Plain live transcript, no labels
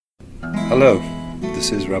Hello,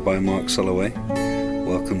 this is Rabbi Mark Soloway.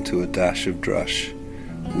 Welcome to A Dash of Drush,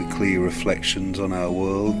 weekly reflections on our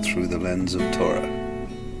world through the lens of Torah.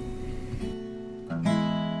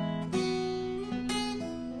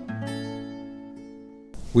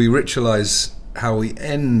 We ritualize how we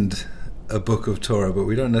end a book of Torah, but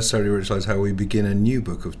we don't necessarily ritualize how we begin a new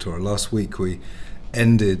book of Torah. Last week we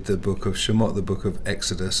ended the book of Shemot, the book of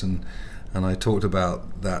Exodus, and I talked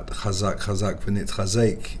about that chazak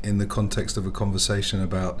v'nitchazek in the context of a conversation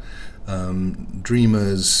about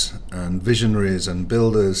dreamers and visionaries and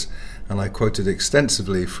builders, and I quoted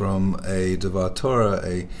extensively from a Devar Torah,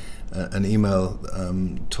 an email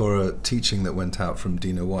Torah teaching that went out from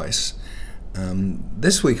Dina Weiss.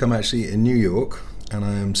 This week I'm actually in New York, and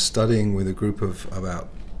I am studying with a group of about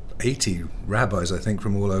 80 rabbis, I think,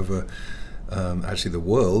 from all over actually the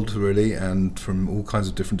world, really, and from all kinds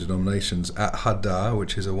of different denominations at Hadar,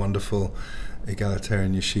 which is a wonderful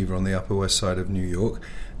egalitarian yeshiva on the Upper West Side of New York.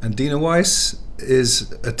 And Dina Weiss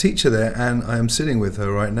is a teacher there, and I am sitting with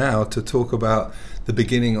her right now to talk about the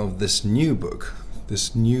beginning of this new book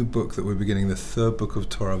that we're beginning, the third book of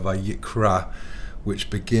Torah, Vayikra, which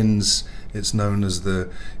begins, it's known as the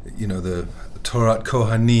Torat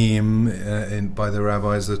Kohanim by the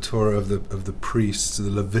rabbis, the Torah of the priests,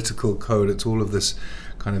 the Levitical code. It's all of this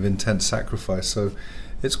kind of intense sacrifice. So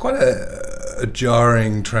it's quite a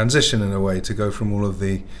jarring transition in a way to go from all of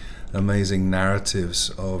the amazing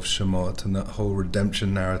narratives of Shemot and that whole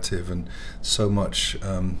redemption narrative, and so much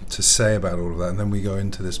to say about all of that. And then we go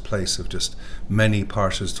into this place of just many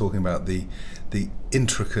parshas talking about the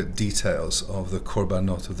intricate details of the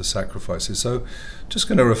korbanot, of the sacrifices. So just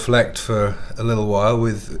going to reflect for a little while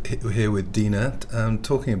here with Dina,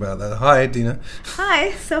 talking about that. Hi, Dina.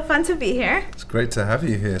 Hi, so fun to be here. It's great to have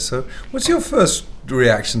you here. So what's your first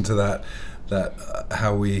reaction to that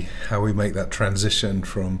how we make that transition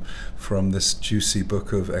from this juicy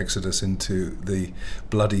book of Exodus into the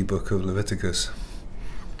bloody book of Leviticus?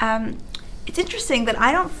 It's interesting that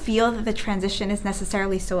I don't feel that the transition is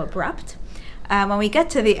necessarily so abrupt. When we get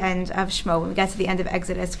to the end of Shemot, when we get to the end of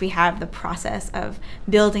Exodus, we have the process of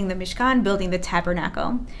building the Mishkan, building the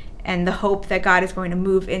tabernacle, and the hope that God is going to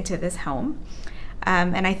move into this home.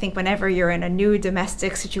 And I think whenever you're in a new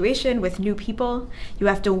domestic situation with new people, you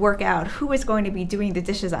have to work out who is going to be doing the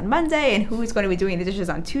dishes on Monday and who is going to be doing the dishes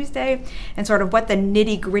on Tuesday, and sort of what the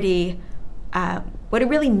nitty-gritty, what it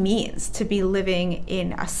really means to be living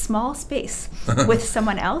in a small space with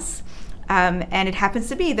someone else. And it happens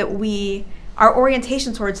to be that our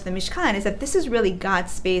orientation towards the Mishkan is that this is really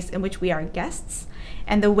God's space in which we are guests.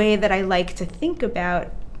 And the way that I like to think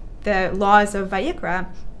about the laws of Vayikra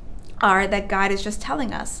are that God is just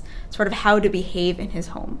telling us sort of how to behave in his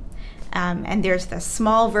home. And there's the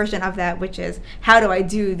small version of that, which is, how do I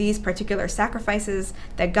do these particular sacrifices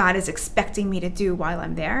that God is expecting me to do while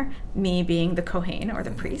I'm there, me being the Kohen or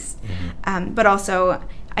the priest. Mm-hmm. But also,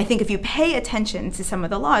 I think if you pay attention to some of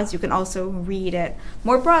the laws, you can also read it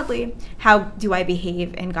more broadly. How do I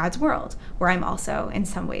behave in God's world, where I'm also, in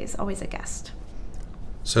some ways, always a guest?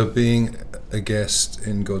 So being a guest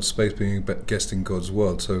in God's space, being a guest in God's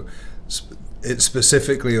world. So it's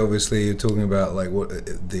specifically, obviously, you're talking about like what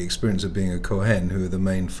the experience of being a Kohen, who are the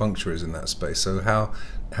main functionaries in that space. So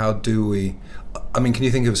how do we? I mean, can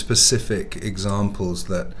you think of specific examples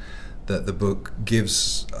that the book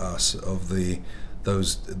gives us of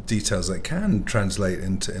those details that can translate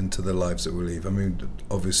into the lives that we live? I mean,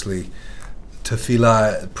 obviously,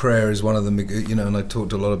 tefillah, prayer, is one of them, and I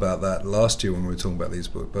talked a lot about that last year when we were talking about these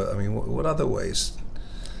books. But I mean, what other ways?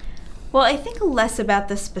 Well, I think less about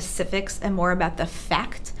the specifics and more about the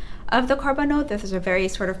fact of the korbanot, that there's a very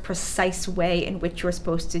sort of precise way in which you're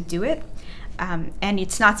supposed to do it. And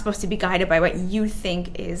it's not supposed to be guided by what you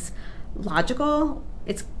think is logical.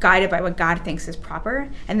 It's guided by what God thinks is proper.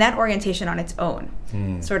 And that orientation on its own,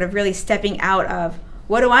 sort of really stepping out of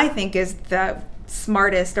what do I think is the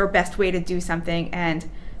smartest or best way to do something, and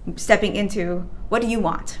stepping into what do you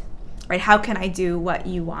want, right? How can I do what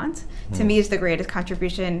you want? To me is the greatest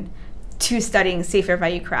contribution to studying Sefer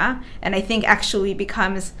Vayikra, and I think actually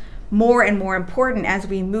becomes more and more important as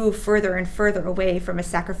we move further and further away from a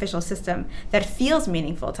sacrificial system that feels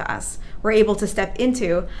meaningful to us. We're able to step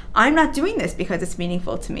into, I'm not doing this because it's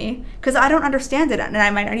meaningful to me, because I don't understand it and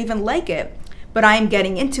I might not even like it, but I'm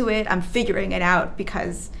getting into it, I'm figuring it out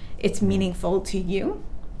because it's meaningful to you.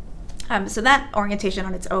 So that orientation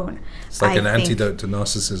on its own, it's like an antidote to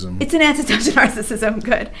narcissism. It's an antidote to narcissism,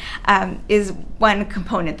 good, is one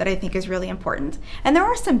component that I think is really important. And there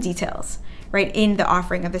are some details, right, in the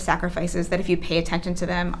offering of the sacrifices that if you pay attention to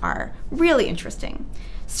them are really interesting.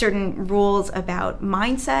 Certain rules about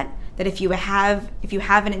mindset that if you have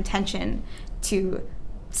an intention to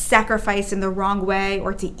sacrifice in the wrong way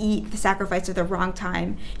or to eat the sacrifice at the wrong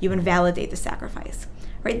time, you invalidate the sacrifice,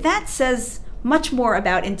 right? That says much more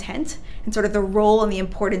about intent and sort of the role and the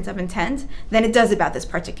importance of intent than it does about this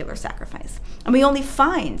particular sacrifice. And we only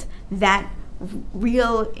find that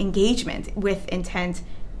real engagement with intent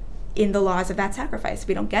in the laws of that sacrifice.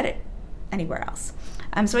 We don't get it anywhere else.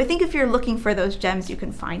 So I think if you're looking for those gems, you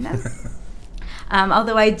can find them.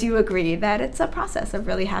 Although I do agree that it's a process of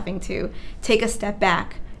really having to take a step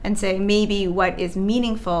back and say, maybe what is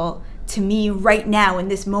meaningful to me right now in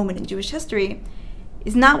this moment in Jewish history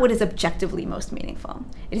is not what is objectively most meaningful.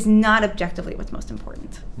 It is not objectively what's most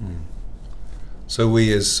important. So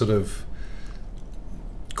we as sort of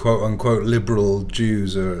quote-unquote liberal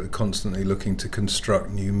Jews are constantly looking to construct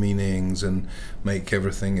new meanings and make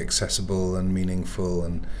everything accessible and meaningful,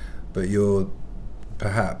 but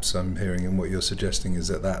perhaps I'm hearing in what you're suggesting is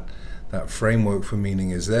that framework for meaning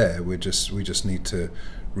is there. We just need to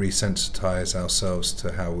resensitize ourselves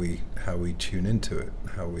to how we tune into it,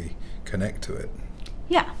 how we connect to it.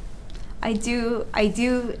 Yeah, I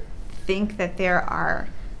do think that there are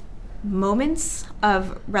moments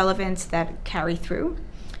of relevance that carry through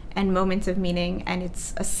and moments of meaning, and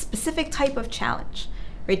it's a specific type of challenge,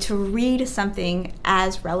 right? To read something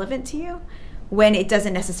as relevant to you when it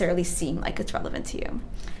doesn't necessarily seem like it's relevant to you.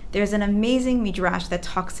 There's an amazing midrash that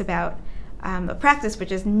talks about a practice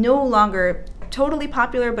which is no longer totally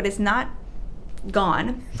popular, but it's not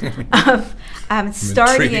gone, of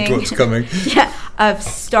starting what's coming.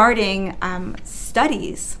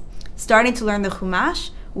 Studies, starting to learn the Chumash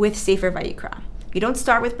with Sefer Vayikra. You don't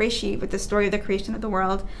start with Breshit, with the story of the creation of the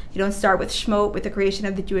world. You don't start with Shemot, with the creation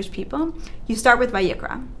of the Jewish people. You start with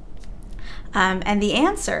Vayikra. And the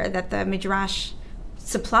answer that the Midrash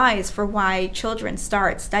supplies for why children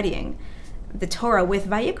start studying the Torah with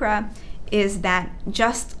Vayikra is that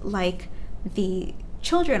just like the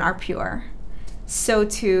children are pure, so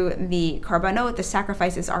too the karbanot, the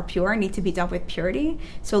sacrifices, are pure, need to be done with purity.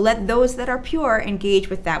 So let those that are pure engage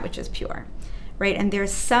with that which is pure, right? And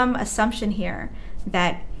there's some assumption here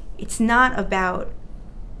that it's not about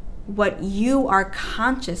what you are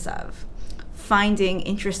conscious of finding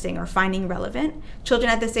interesting or finding relevant.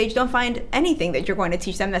 Children at this age don't find anything that you're going to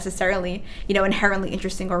teach them necessarily, inherently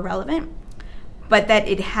interesting or relevant, but that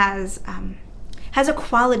it has a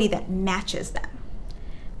quality that matches them,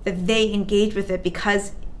 that they engage with it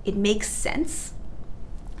because it makes sense.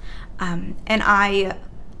 And I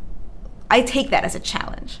take that as a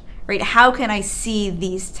challenge, right? How can I see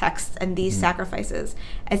these texts and these sacrifices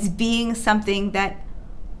as being something that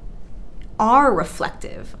are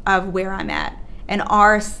reflective of where I'm at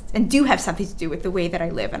and do have something to do with the way that I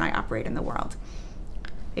live and I operate in the world?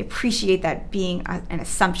 I appreciate that being an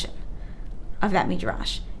assumption of that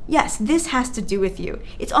midrash. Yes, this has to do with you.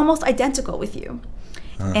 It's almost identical with you.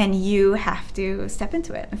 And you have to step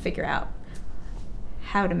into it and figure out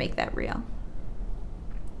how to make that real.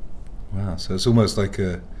 Wow, so it's almost like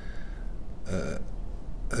a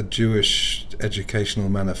Jewish educational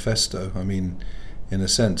manifesto. I mean, in a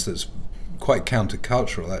sense, that's quite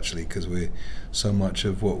countercultural, actually, because so much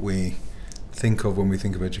of what we think of when we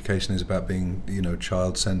think of education is about being,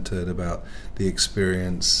 child-centered, about the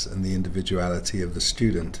experience and the individuality of the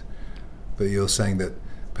student. But you're saying that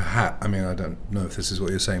perhaps, I don't know if this is what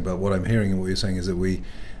you're saying, but what I'm hearing and what you're saying is that we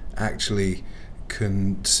actually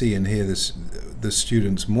can see and hear the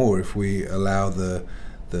students more if we allow the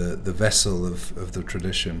vessel of the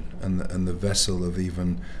tradition and the vessel of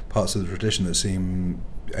even parts of the tradition that seem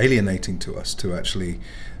alienating to us, to actually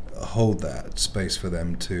hold that space for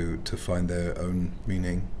them to find their own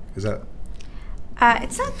meaning. Is that?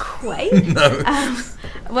 It's not quite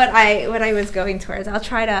what I was going towards. I'll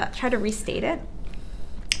try to restate it.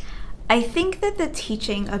 I think that the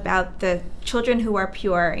teaching about the children who are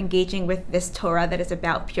pure engaging with this Torah that is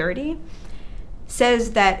about purity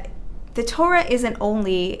says that the Torah isn't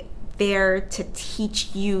only there to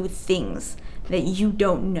teach you things that you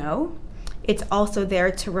don't know, it's also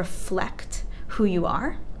there to reflect who you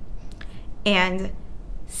are. And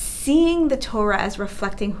seeing the Torah as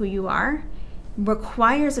reflecting who you are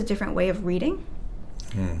requires a different way of reading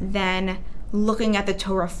than looking at the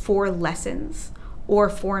Torah for lessons or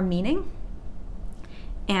for meaning.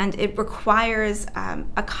 And it requires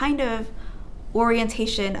a kind of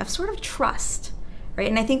orientation of sort of trust, right?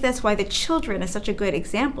 And I think that's why the children is such a good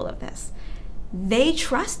example of this. They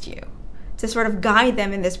trust you to sort of guide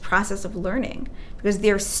them in this process of learning because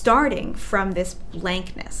they're starting from this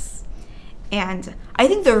blankness. And I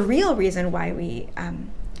think the real reason why we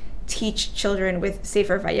teach children with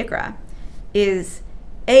Sefer Vayikra is,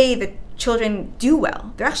 A, the children do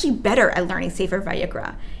well. They're actually better at learning Sefer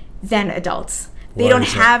Vayikra than adults. They Why don't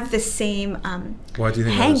is that? have the same Why do you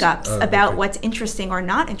think hang-ups about what's interesting or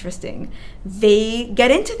not interesting. They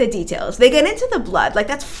get into the details. They get into the blood. Like,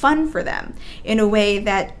 that's fun for them in a way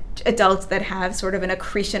that adults that have sort of an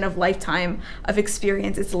accretion of lifetime of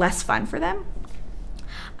experience, it's less fun for them.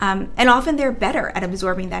 And often they're better at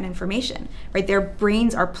absorbing that information, right? Their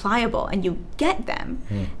brains are pliable, and you get them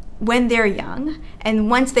when they're young. And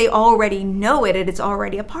once they already know it and it's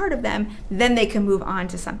already a part of them, then they can move on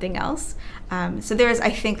to something else. So there's, I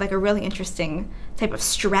think, like a really interesting type of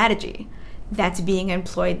strategy that's being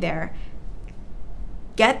employed there.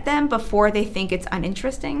 Get them before they think it's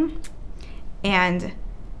uninteresting, and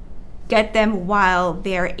get them while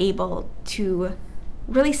they're able to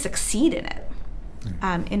really succeed in it.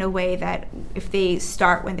 In a way that if they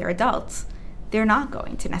start when they're adults, they're not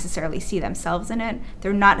going to necessarily see themselves in it.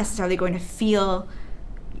 They're not necessarily going to feel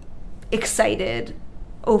excited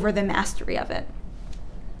over the mastery of it.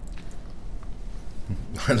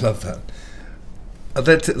 I love that.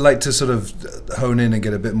 I'd like to sort of hone in and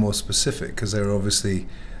get a bit more specific, because it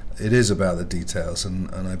is about the details,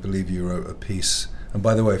 and I believe you wrote a piece. And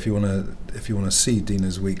by the way, if you want to see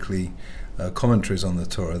Dina's weekly commentaries on the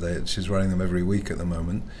Torah, she's writing them every week at the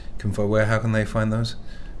moment. How can they find those?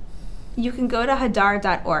 You can go to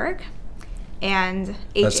hadar.org and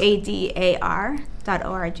hadar.org,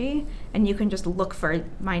 and you can just look for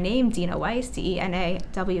my name, Dina Weiss,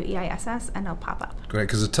 DenaWeiss, and it'll pop up. Great,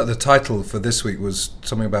 because the title for this week was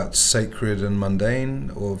something about sacred and mundane,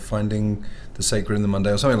 or finding the sacred in the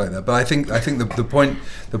mundane, or something like that. But I think the point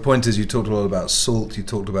is, you talked a lot about salt. You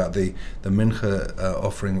talked about the mincha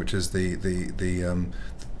offering, which is the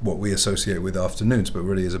what we associate with afternoons, but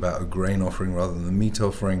really is about a grain offering rather than the meat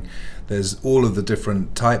offering. There's all of the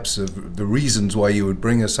different types of the reasons why you would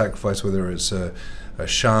bring a sacrifice, whether it's a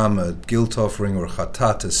sham, a guilt offering, or a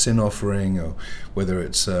chatat, a sin offering, or whether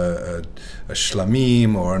it's a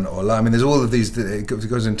shlamim or an olah. I mean, there's all of these. It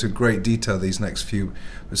goes into great detail these next few.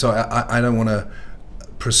 So I don't want to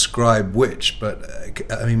prescribe which, but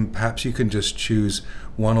I mean, perhaps you can just choose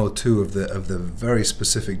one or two of the very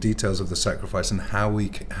specific details of the sacrifice, and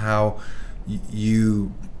how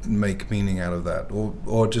you make meaning out of that,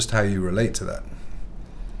 or just how you relate to that.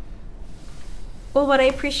 Well, what I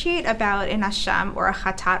appreciate about an asham or a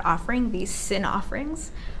chatat offering, these sin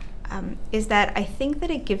offerings, is that I think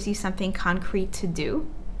that it gives you something concrete to do.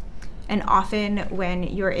 And often when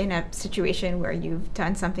you're in a situation where you've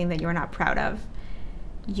done something that you're not proud of,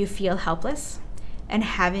 you feel helpless. And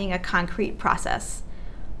having a concrete process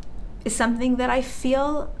is something that I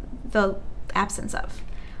feel the absence of.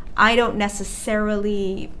 I don't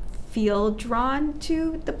necessarily feel drawn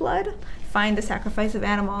to the blood. Find the sacrifice of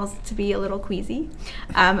animals to be a little queasy,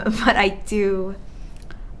 but I do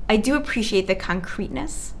appreciate the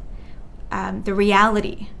concreteness, the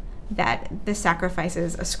reality that the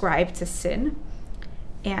sacrifices ascribe to sin,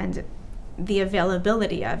 and the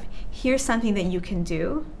availability of, here's something that you can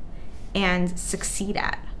do and succeed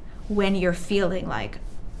at when you're feeling like,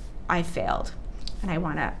 I failed and I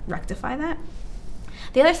want to rectify that.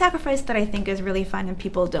 The other sacrifice that I think is really fun and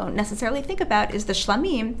people don't necessarily think about is the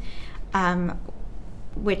shlamim,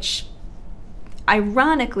 which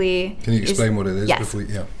ironically... Can you explain what it is? Yes.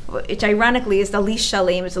 Which ironically is the least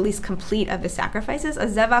shalim, is the least complete of the sacrifices. A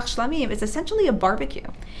zevach shlamim is essentially a barbecue.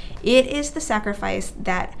 It is the sacrifice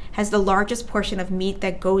that has the largest portion of meat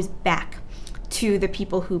that goes back to the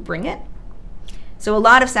people who bring it. So a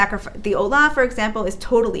lot of sacrifice, the olah, for example, is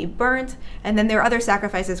totally burnt, and then there are other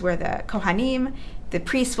sacrifices where the kohanim, the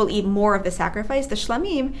priests, will eat more of the sacrifice. The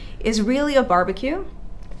shlamim is really a barbecue,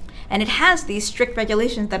 and it has these strict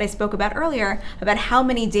regulations that I spoke about earlier about how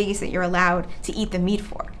many days that you're allowed to eat the meat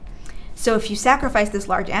for. So if you sacrifice this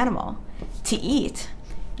large animal to eat,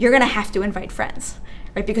 you're going to have to invite friends,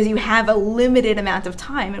 right? Because you have a limited amount of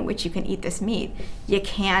time in which you can eat this meat. You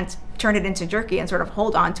can't turn it into jerky and sort of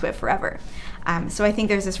hold on to it forever. So I think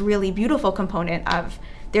there's this really beautiful component of,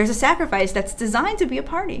 there's a sacrifice that's designed to be a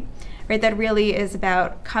party, right? That really is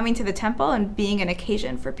about coming to the temple and being an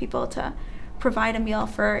occasion for people to provide a meal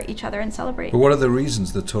for each other and celebrate. But what are the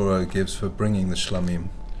reasons the Torah gives for bringing the shlamim?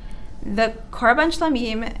 The korban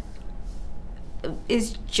shlamim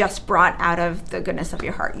is just brought out of the goodness of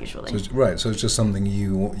your heart, usually. So it's just something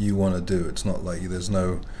you want to do. It's not like there's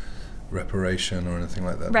no reparation or anything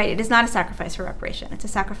like that. Right. It is not a sacrifice for reparation. It's a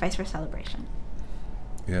sacrifice for celebration.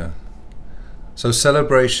 Yeah. So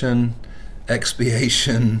celebration,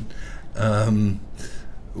 expiation. What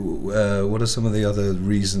are some of the other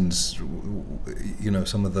reasons?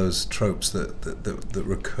 Some of those tropes that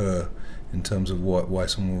recur in terms of why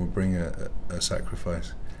someone would bring a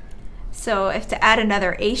sacrifice. So if to add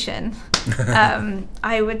another Asian,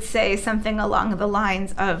 I would say something along the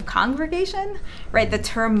lines of congregation, right? The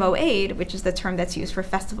term moed, which is the term that's used for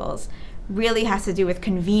festivals, really has to do with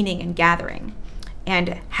convening and gathering.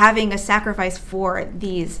 And having a sacrifice for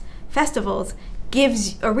these festivals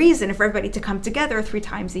gives a reason for everybody to come together 3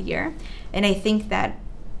 times a year. And I think that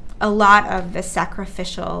a lot of the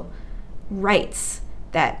sacrificial rites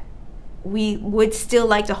that we would still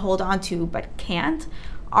like to hold on to but can't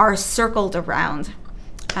are circled around,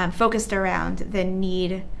 focused around the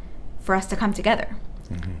need for us to come together.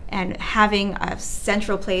 Mm-hmm. And having a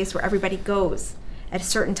central place where everybody goes at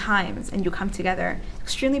certain times and you come together,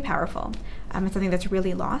 extremely powerful. It's something that's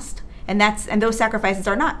really lost. And those sacrifices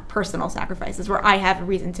are not personal sacrifices where I have a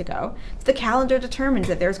reason to go. The calendar determines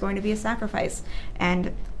that there's going to be a sacrifice,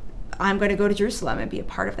 and I'm going to go to Jerusalem and be a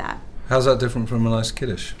part of that. How's that different from a nice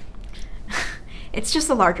Kiddush? It's just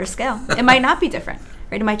a larger scale. It might not be different,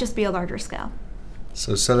 right? It might just be a larger scale.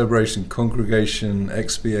 So celebration, congregation,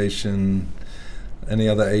 expiation, any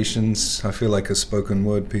other Asians? I feel like a spoken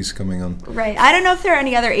word piece coming on. Right. I don't know if there are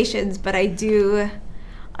any other Asians, but I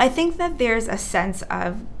think that there's a sense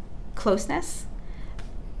of closeness.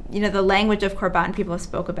 The language of Korban, people have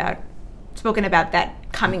spoken about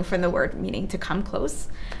that coming from the word meaning to come close.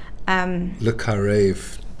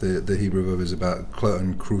 Lekarev, the Hebrew verb is about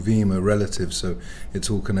and kruvim, a relative, so it's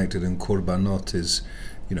all connected, and korbanot is,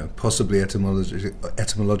 possibly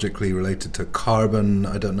etymologically related to carbon.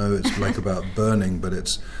 I don't know, it's like about burning, but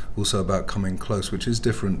it's also about coming close, which is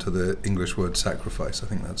different to the English word sacrifice. I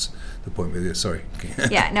think that's the point with you. Sorry.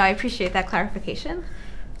 Yeah, no, I appreciate that clarification.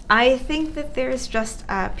 I think that there's just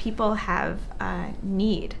people have a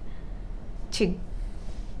need to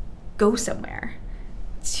go somewhere,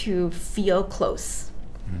 to feel close.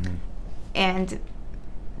 Mm-hmm. And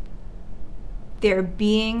there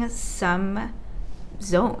being some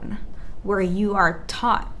zone where you are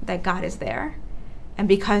taught that God is there. And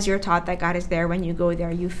because you're taught that God is there, when you go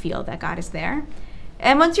there, you feel that God is there.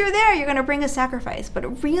 And once you're there, you're going to bring a sacrifice.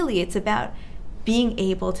 But really, it's about being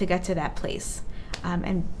able to get to that place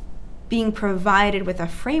and being provided with a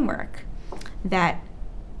framework that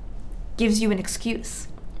gives you an excuse,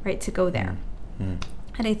 right, to go there. Mm-hmm.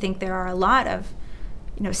 And I think there are a lot of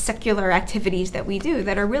secular activities that we do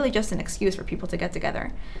that are really just an excuse for people to get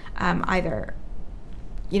together, either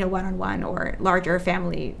one-on-one or larger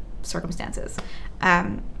family circumstances.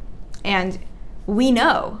 And we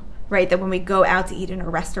know, right, that when we go out to eat in a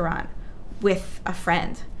restaurant with a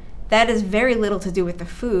friend, that has very little to do with the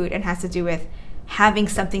food and has to do with having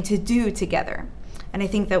something to do together. And I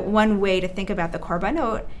think that one way to think about the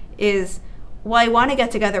korbanot is, well, I want to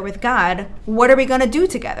get together with God. What are we going to do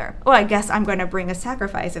together? Oh, I guess I'm going to bring a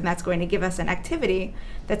sacrifice, and that's going to give us an activity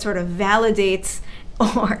that sort of validates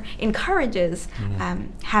or encourages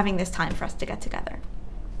having this time for us to get together.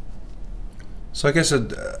 So I guess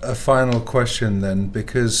a final question then,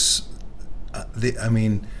 because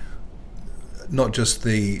not just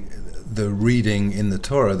the reading in the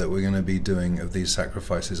Torah that we're going to be doing of these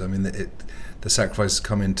sacrifices. The sacrifices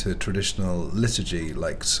come into traditional liturgy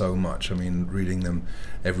like so much. Reading them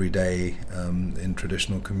every day in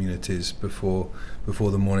traditional communities before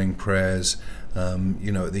the morning prayers.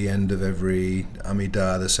 At the end of every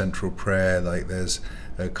Amidah, the central prayer, like there's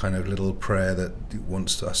a kind of little prayer that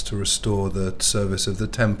wants us to restore the service of the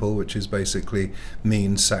temple, which is basically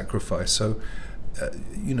means sacrifice. So,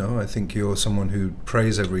 I think you're someone who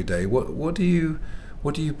prays every day. What do you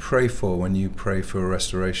pray for when you pray for a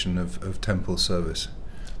restoration of temple service?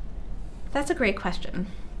 That's a great question.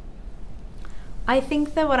 I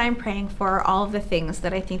think that what I'm praying for are all of the things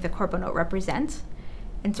that I think the korbanot represent,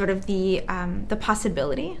 and sort of the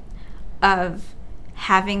possibility of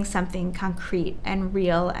having something concrete and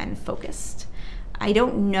real and focused. I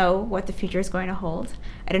don't know what the future is going to hold.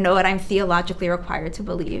 I don't know what I'm theologically required to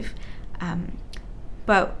believe.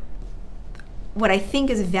 But what I think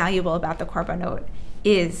is valuable about the korbanot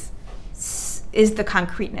is the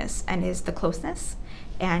concreteness and is the closeness.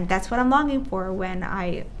 And that's what I'm longing for when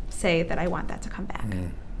I say that I want that to come back.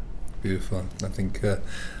 Beautiful. I think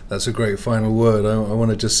that's a great final word. I want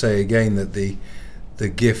to just say again that the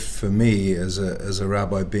gift for me as a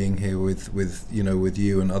rabbi being here with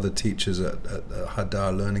you and other teachers at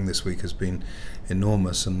Hadar learning this week has been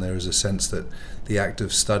enormous, and there is a sense that the act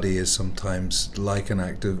of study is sometimes like an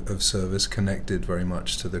act of service, connected very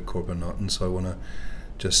much to the korbanot. And so I want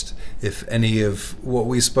to just if any of what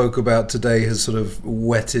we spoke about today has sort of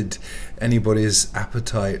whetted anybody's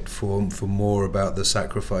appetite for more about the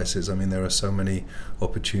sacrifices. I mean, there are so many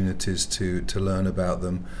opportunities to learn about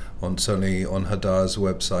them certainly on Hadar's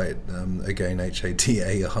website, again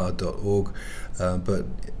hadar.org. But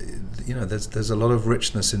there's a lot of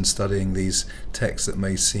richness in studying these texts that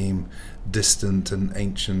may seem distant and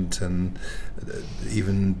ancient and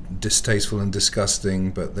even distasteful and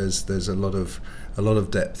disgusting, but there's a lot of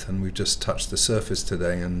depth, and we've just touched the surface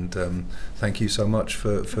today. And thank you so much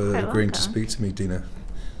for agreeing to speak to me, Dina.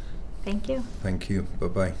 Thank you. Thank you.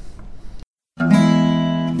 Bye-bye.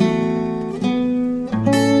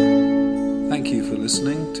 Thank you for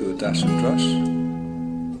listening to A Dash of Drush.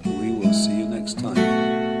 We will see you next time.